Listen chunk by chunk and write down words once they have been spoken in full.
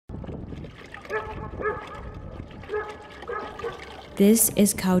This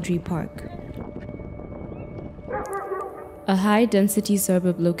is Cowdray Park, a high-density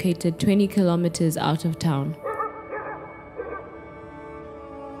suburb located 20 kilometers out of town.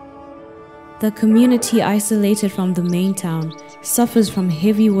 The community, isolated from the main town, suffers from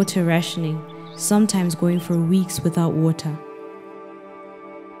heavy water rationing, sometimes going for weeks without water.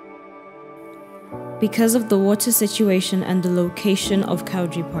 Because of the water situation and the location of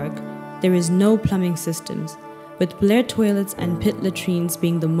Cowdray Park, there is no plumbing systems, with Blair toilets and pit latrines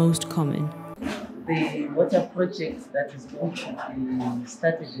being the most common. The water project that is going to be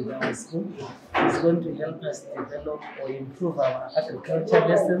started in our school is going to help us develop or improve our agriculture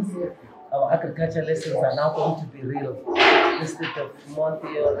lessons. Our agriculture lessons are now going to be real, instead of more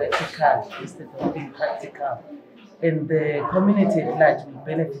theoretical, instead of being practical. And the community at large will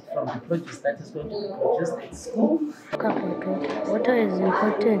benefit from the produce that is going to be produced at school. Water is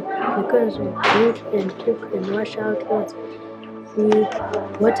important because we drink and cook and wash our clothes. We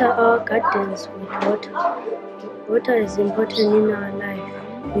water our gardens with water. Water is important in our life.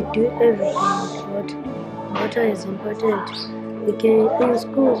 We do everything with water. Water is important. In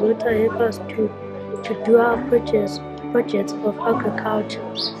schools, water helps us to do our projects of agriculture,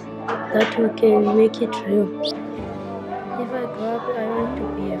 that we can make it real. If I grow up, I want to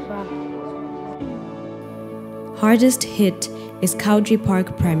be a farmer. Hardest hit is Cowdray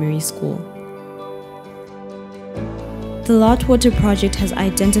Park Primary School. The Lot Water Project has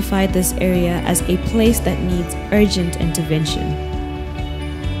identified this area as a place that needs urgent intervention.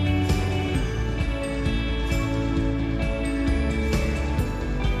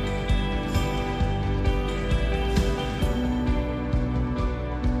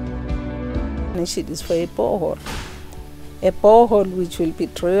 It is for a borehole which will be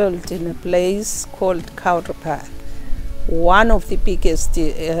drilled in a place called Cowdray Park, one of the biggest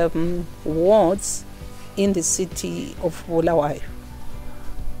wards in the city of Bulawayo.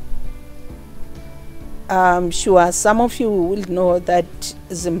 I'm sure some of you will know that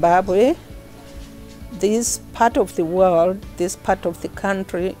Zimbabwe, this part of the world, this part of the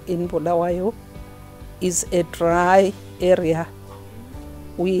country in Bulawayo, is a dry area.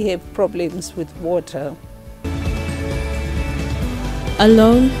 We have problems with water.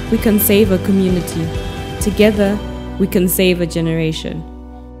 Alone, we can save a community. Together, we can save a generation.